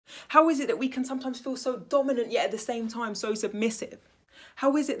How is it that we can sometimes feel so dominant yet at the same time so submissive?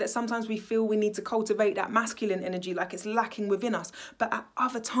 How is it that sometimes we feel we need to cultivate that masculine energy like it's lacking within us, but at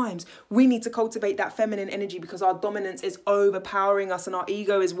other times we need to cultivate that feminine energy because our dominance is overpowering us and our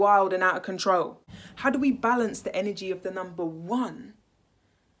ego is wild and out of control? How do we balance the energy of the number one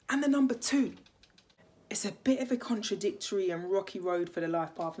and the number two? It's a bit of a contradictory and rocky road for the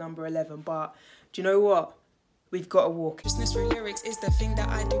life path number 11, but do you know what? We've got to walk. Business through lyrics is the thing that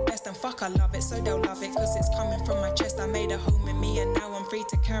I do best, and fuck, I love it, so they'll love it, cause it's coming from my chest. I made a home in me, and now I'm free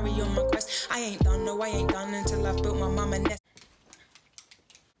to carry on my quest. I ain't done, no, I ain't done until I've built my mama nest.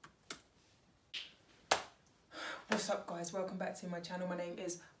 What's up, guys? Welcome back to my channel. My name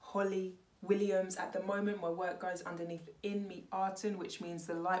is Holly Williams. At the moment, my work goes underneath In Me Arten, which means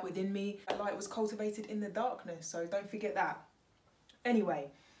the light within me. That light was cultivated in the darkness, so don't forget that.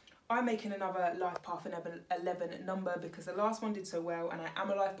 Anyway, I'm making another life path 11 number because the last one did so well, and I am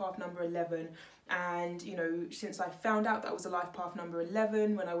a life path number 11. And you know, since I found out that I was a life path number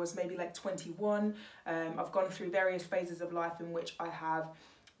 11 when I was maybe like 21, I've gone through various phases of life in which I have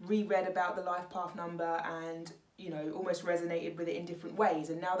reread about the life path number and, you know, almost resonated with it in different ways.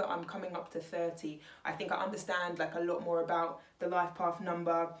 And now that I'm coming up to 30, I think I understand like a lot more about the life path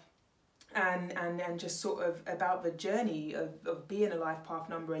number and just sort of about the journey of being a life path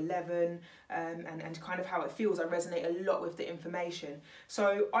number 11, and kind of how it feels. I resonate a lot with the information.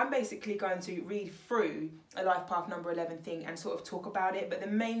 So I'm basically going to read through a life path number 11 thing and sort of talk about it. But the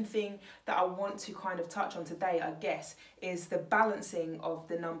main thing that I want to kind of touch on today, I guess, is the balancing of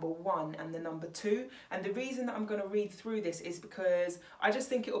the number one and the number two. And the reason that I'm going to read through this is because I just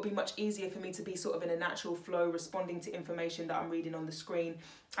think it will be much easier for me to be sort of in a natural flow, responding to information that I'm reading on the screen,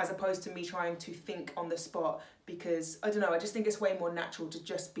 as opposed to me trying to think on the spot, because I don't know, I just think it's way more natural to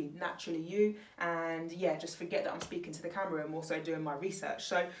just be naturally you, and yeah, just forget that I'm speaking to the camera. I'm also doing my research.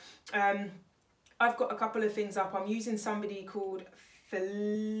 So I've got a couple of things up. I'm using somebody called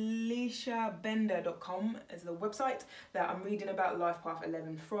FeliciaBender.com as the website that I'm reading about life path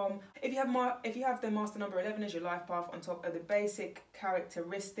 11 from. If you have the master number 11 as your life path, on top of the basic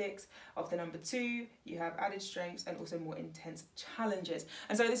characteristics of the number two, you have added strengths and also more intense challenges.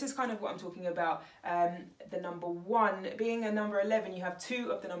 And so this is kind of what I'm talking about. The number one being a number 11, you have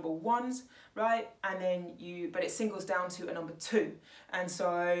two of the number ones, right? And then but it singles down to a number two. And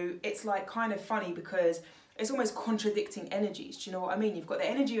so it's like kind of funny because it's almost contradicting energies. Do you know what I mean? You've got the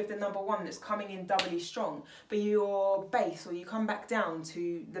energy of the number one that's coming in doubly strong, but your base, or you come back down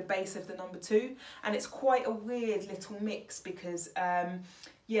to the base of the number two, and it's quite a weird little mix because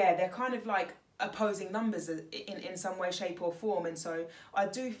yeah, they're kind of like opposing numbers in some way, shape or form. And so I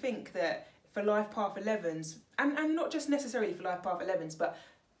do think that for life path 11s, and not just necessarily for life path 11s, but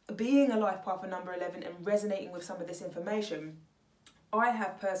being a life path number 11 and resonating with some of this information, I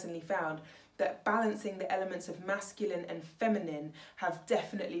have personally found that balancing the elements of masculine and feminine have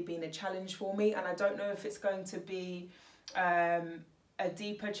definitely been a challenge for me. And I don't know if it's going to be a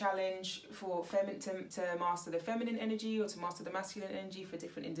deeper challenge for to master the feminine energy or to master the masculine energy for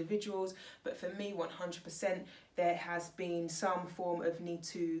different individuals. But for me, 100%, there has been some form of need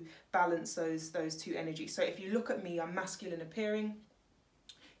to balance those two energies. So if you look at me, I'm masculine appearing.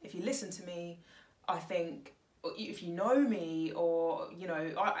 If you listen to me, I think, if you know me, or, you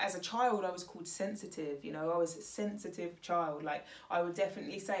know, as a child I was called sensitive, you know, I was a sensitive child. Like, I would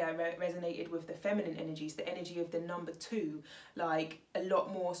definitely say I resonated with the feminine energies, the energy of the number two, like a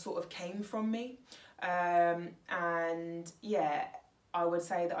lot more sort of came from me. And yeah, I would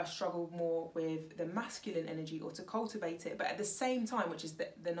say that I struggled more with the masculine energy, or to cultivate it, but at the same time, which is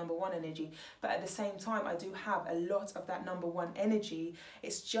the number one energy, but at the same time I do have a lot of that number one energy.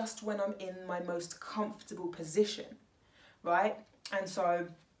 It's just when I'm in my most comfortable position, right? And so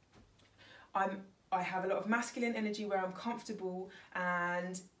I have a lot of masculine energy where I'm comfortable,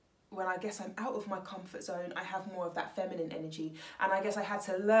 and when I guess I'm out of my comfort zone, I have more of that feminine energy. And I guess I had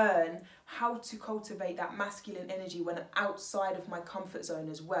to learn how to cultivate that masculine energy when I'm outside of my comfort zone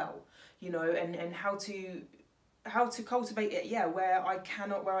as well, you know, and how to cultivate it, yeah, where I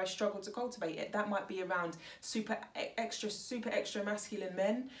struggle to cultivate it. That might be around super extra masculine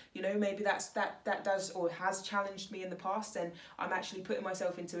men, you know. Maybe that does or has challenged me in the past, and I'm actually putting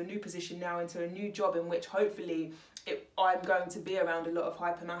myself into a new position now, into a new job in which hopefully I'm going to be around a lot of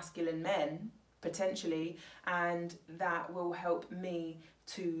hypermasculine men, potentially, and that will help me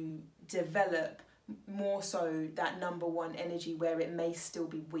to develop more so that number one energy where it may still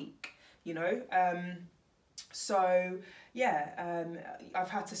be weak, you know. So I've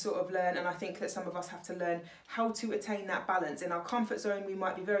had to sort of learn, and I think that some of us have to learn how to attain that balance. In our comfort zone, we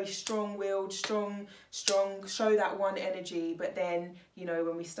might be very strong-willed, strong, show that one energy, but then, you know,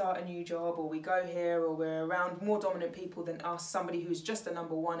 when we start a new job, or we go here, or we're around more dominant people than us, somebody who's just a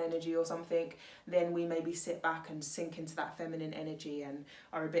number one energy or something, then we maybe sit back and sink into that feminine energy and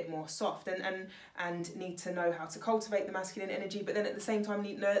are a bit more soft, and need to know how to cultivate the masculine energy, but then at the same time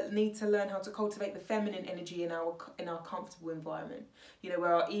need to learn how to cultivate the feminine energy in our comfortable environment, you know,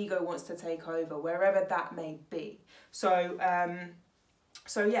 where our ego wants to take over, wherever that may be. So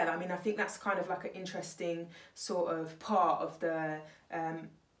yeah, I mean, I think that's kind of like an interesting sort of part of the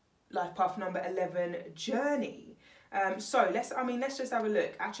life path number 11 journey. So let's just have a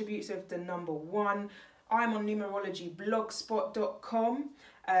look. Attributes of the number 1. I'm on numerologyblogspot.com.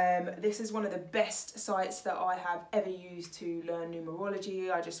 This is one of the best sites that I have ever used to learn numerology.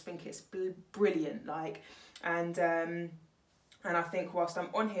 I just think it's brilliant, like, and I think whilst I'm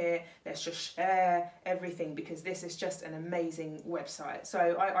on here, let's just share everything, because this is just an amazing website. So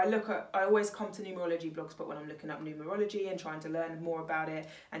I always come to Numerology Blogspot when I'm looking up numerology and trying to learn more about it,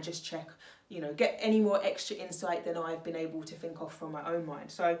 and just check, you know, get any more extra insight than I've been able to think of from my own mind.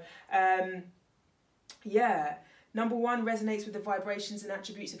 So yeah. Number 1 resonates with the vibrations and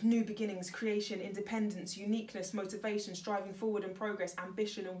attributes of new beginnings, creation, independence, uniqueness, motivation, striving forward and progress,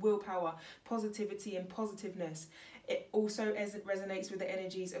 ambition and willpower, positivity and positiveness. It also resonates with the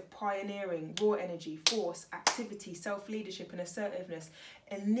energies of pioneering, raw energy, force, activity, self-leadership and assertiveness,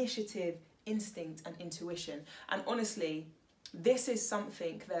 initiative, instinct and intuition. And honestly, this is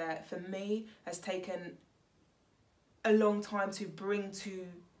something that for me has taken a long time to bring to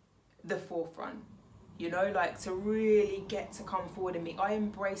the forefront. You know, like, to really get to come forward in me. I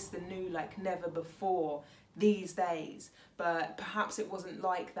embrace the new like never before these days, but perhaps it wasn't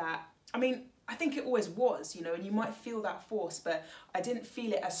like that. I mean, I think it always was, you know, and you might feel that force, but I didn't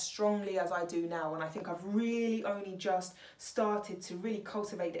feel it as strongly as I do now. And I think I've really only just started to really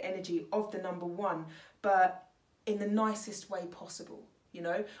cultivate the energy of the number 1, but in the nicest way possible. You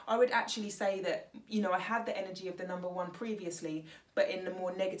know, I would actually say that, you know, I had the energy of the number 1 previously, but in the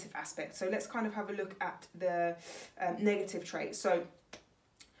more negative aspect. So let's kind of have a look at the negative traits. So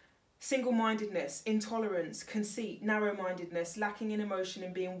single-mindedness, intolerance, conceit, narrow-mindedness, lacking in emotion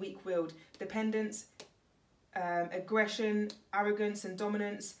and being weak-willed, dependence, aggression, arrogance and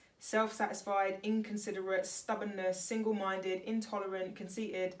dominance, self-satisfied, inconsiderate, stubbornness, single-minded, intolerant,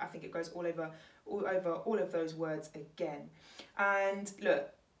 conceited. I think it goes all over all of those words again. And look,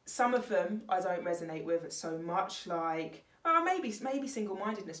 some of them I don't resonate with so much, like maybe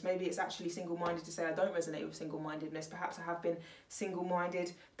single-mindedness. Maybe it's actually single-minded to say I don't resonate with single-mindedness. Perhaps I have been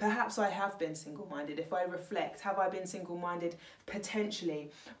single-minded. Perhaps I have been single-minded. If I reflect, have I been single-minded?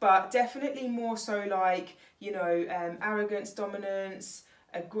 Potentially. But definitely more so like, you know, arrogance, dominance,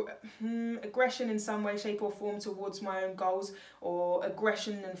 aggression in some way, shape or form towards my own goals, or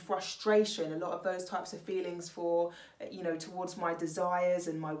aggression and frustration, a lot of those types of feelings for, you know, towards my desires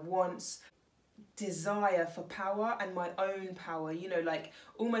and my wants, desire for power and my own power, you know, like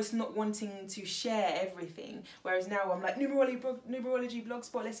almost not wanting to share everything, whereas now I'm like, numerology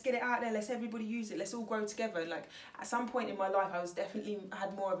blogspot, let's get it out there, let's everybody use it, let's all grow together. Like at some point in my life I was definitely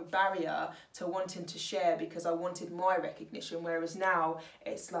had more of a barrier to wanting to share because I wanted my recognition, whereas now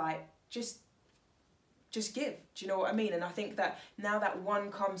it's like just give, do you know what I mean? And I think that now that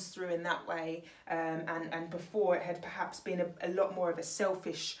 1 comes through in that way, and before it had perhaps been a lot more of a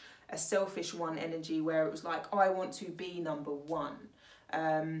selfish 1 energy, where it was like, I want to be number 1,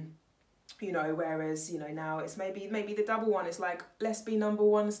 you know, whereas, you know, now it's maybe the double 1 is like, let's be number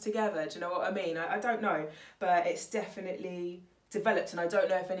 1s together, do you know what I mean? I don't know, but it's definitely developed, and I don't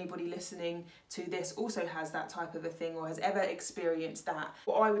know if anybody listening to this also has that type of a thing or has ever experienced that.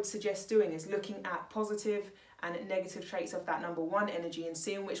 What I would suggest doing is looking at positive and negative traits of that number 1 energy and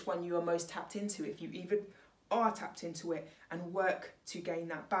seeing which one you are most tapped into, if you even are tapped into it, and work to gain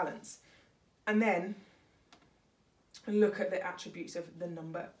that balance. And then look at the attributes of the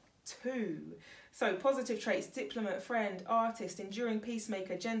number 2. So positive traits: diplomat, friend, artist, enduring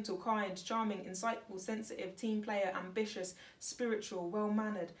peacemaker, gentle, kind, charming, insightful, sensitive, team player, ambitious, spiritual,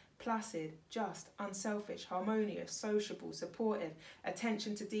 well-mannered, placid, just, unselfish, harmonious, sociable, supportive,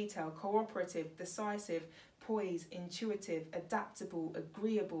 attention to detail, cooperative, decisive, poised, intuitive, adaptable,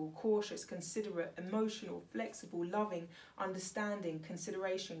 agreeable, cautious, considerate, emotional, flexible, loving, understanding,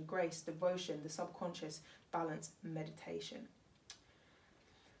 consideration, grace, devotion, the subconscious, balance, meditation.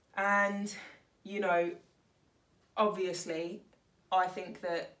 And, you know, obviously, I think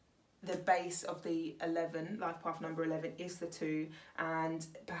that the base of the 11, life path number 11, is the 2, and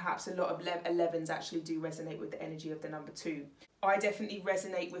perhaps a lot of 11s actually do resonate with the energy of the number 2. I definitely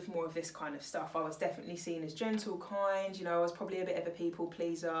resonate with more of this kind of stuff. I was definitely seen as gentle, kind, you know, I was probably a bit of a people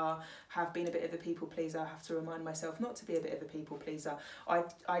pleaser, have been a bit of a people pleaser. I have to remind myself not to be a bit of a people pleaser.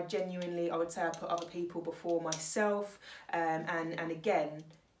 I genuinely, I would say I put other people before myself, and again,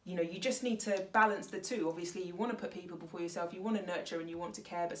 you know, you just need to balance the two. Obviously, you want to put people before yourself, you want to nurture and you want to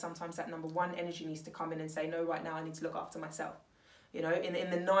care, but sometimes that number 1 energy needs to come in and say, no, right now I need to look after myself, you know, in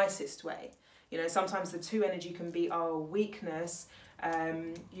the nicest way. You know, sometimes the 2 energy can be our weakness,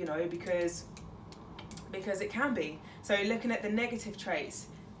 you know, because it can be. So looking at the negative traits,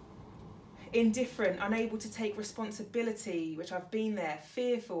 indifferent, unable to take responsibility, which I've been there,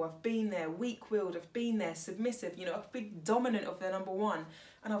 fearful, I've been there, weak-willed, I've been there, submissive, you know, I've been dominant of the number 1,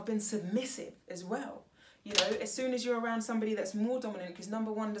 and I've been submissive as well. You know, as soon as you're around somebody that's more dominant, because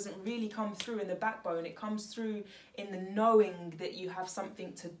number 1 doesn't really come through in the backbone, it comes through in the knowing that you have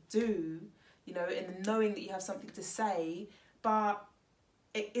something to do, you know, in the knowing that you have something to say, but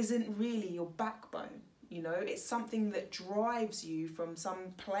it isn't really your backbone. You know, it's something that drives you from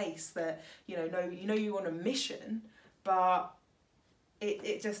some place that, you know you're on a mission, but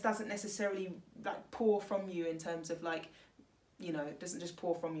it just doesn't necessarily like pour from you in terms of like, you know, it doesn't just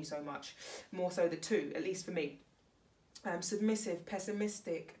pour from you so much. More so the 2, at least for me. Submissive,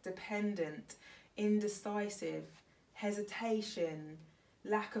 pessimistic, dependent, indecisive, hesitation,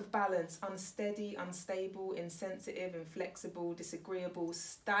 lack of balance, unsteady, unstable, insensitive, inflexible, disagreeable,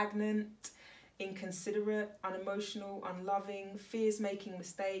 stagnant, inconsiderate, unemotional, unloving, fears making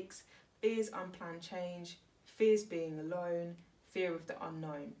mistakes, fears unplanned change, fears being alone, fear of the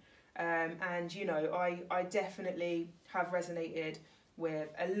unknown. And you know, I definitely have resonated with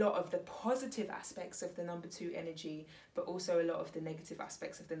a lot of the positive aspects of the number 2 energy, but also a lot of the negative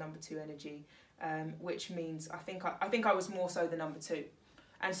aspects of the number 2 energy, which means I think I was more so the number 2.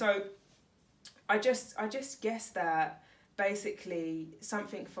 And so I just guess that basically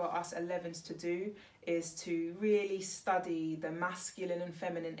something for us 11s to do is to really study the masculine and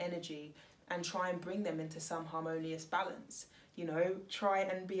feminine energy and try and bring them into some harmonious balance. You know, try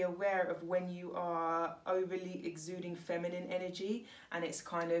and be aware of when you are overly exuding feminine energy and it's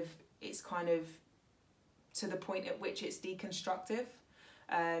kind of to the point at which it's deconstructive.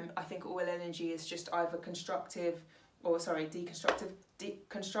 I think all energy is just either constructive or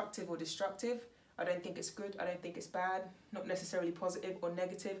constructive or destructive. I don't think it's good, I don't think it's bad, not necessarily positive or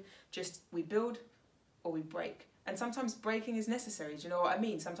negative, just we build or we break. And sometimes breaking is necessary, do you know what I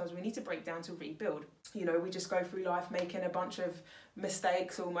mean? Sometimes we need to break down to rebuild. You know, we just go through life making a bunch of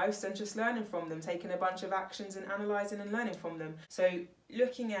mistakes almost and just learning from them, taking a bunch of actions and analysing and learning from them. So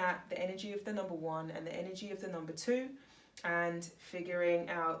looking at the energy of the number 1 and the energy of the number 2 and figuring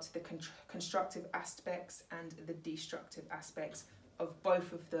out the constructive aspects and the destructive aspects of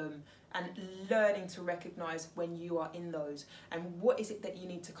both of them and learning to recognise when you are in those and what is it that you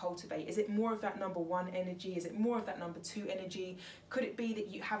need to cultivate. Is it more of that number 1 energy? Is it more of that number 2 energy? Could it be that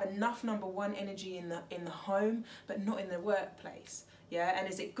you have enough number 1 energy in the home but not in the workplace? Yeah, and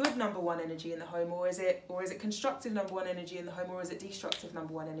is it good number 1 energy in the home, or is it constructive number 1 energy in the home, or is it destructive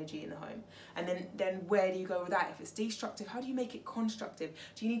number 1 energy in the home? And then where do you go with that? If it's destructive, how do you make it constructive?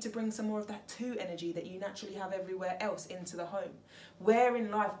 Do you need to bring some more of that 2 energy that you naturally have everywhere else into the home? Where in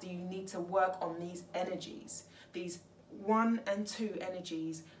life do you need to work on these energies, these 1 and 2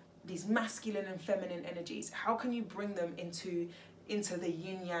 energies, these masculine and feminine energies? How can you bring them into the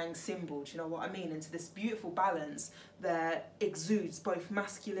yin-yang symbol, do you know what I mean? Into this beautiful balance that exudes both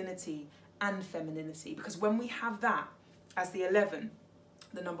masculinity and femininity. Because when we have that as the 11,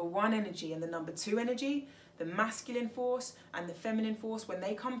 the number 1 energy and the number 2 energy, the masculine force and the feminine force, when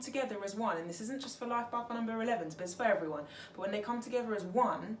they come together as one, and this isn't just for life path number 11s, but it's for everyone, but when they come together as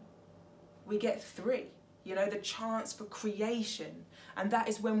one, we get 3. You know, the chance for creation. And that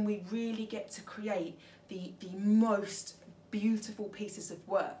is when we really get to create the most beautiful pieces of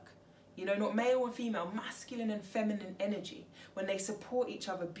work. You know, not male and female, masculine and feminine energy. When they support each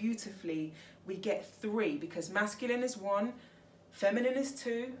other beautifully, we get 3, because masculine is 1, feminine is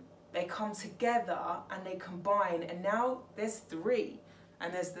 2, they come together and they combine, and now there's 3,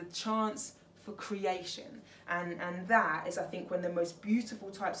 and there's the chance for creation. And that is, I think, when the most beautiful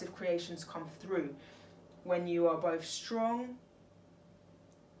types of creations come through. When you are both strong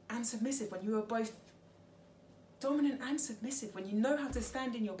and submissive, when you are both dominant and submissive, when you know how to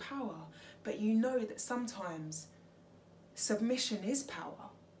stand in your power, but you know that sometimes submission is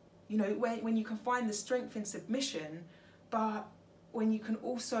power. You know, when you can find the strength in submission, but when you can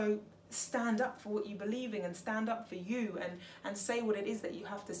also stand up for what you believe in and stand up for you, and say what it is that you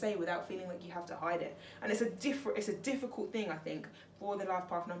have to say without feeling like you have to hide it. And it's a difficult thing, I think, for the life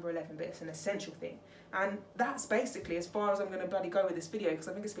path number 11, but it's an essential thing. And that's basically as far as I'm going to bloody go with this video, because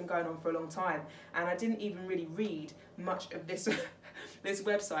I think it's been going on for a long time, and I didn't even really read much of this this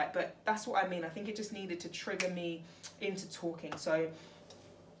website, but that's what I mean. I think it just needed to trigger me into talking. So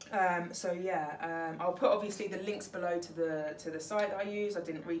I'll put obviously the links below to the site that I use. I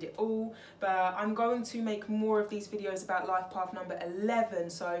didn't read it all, but I'm going to make more of these videos about life path number 11,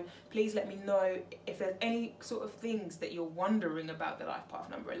 so please let me know if there's any sort of things that you're wondering about the life path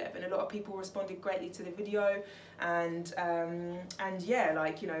number 11. A lot of people responded greatly to the video, and yeah,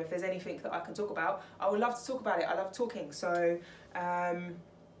 like, you know, if there's anything that I can talk about, I would love to talk about it. I love talking, so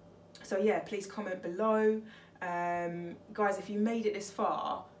yeah, please comment below. Guys, if you made it this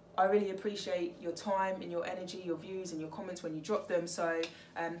far, I really appreciate your time and your energy, your views and your comments when you drop them, so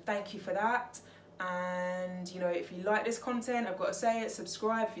thank you for that. And, you know, if you like this content, I've got to say it,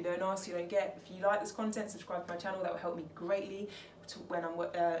 subscribe. If you don't ask, you don't get. If you like this content, subscribe to my channel. That will help me greatly when I'm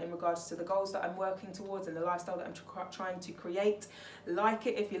in regards to the goals that I'm working towards and the lifestyle that I'm trying to create. Like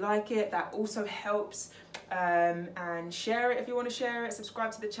it if you like it, that also helps. And share it if you want to share it.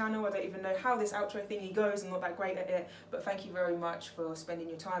 Subscribe to the channel. I don't even know how this outro thingy goes. I'm not that great at it, but thank you very much for spending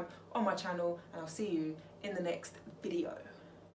your time on my channel, and I'll see you in the next video.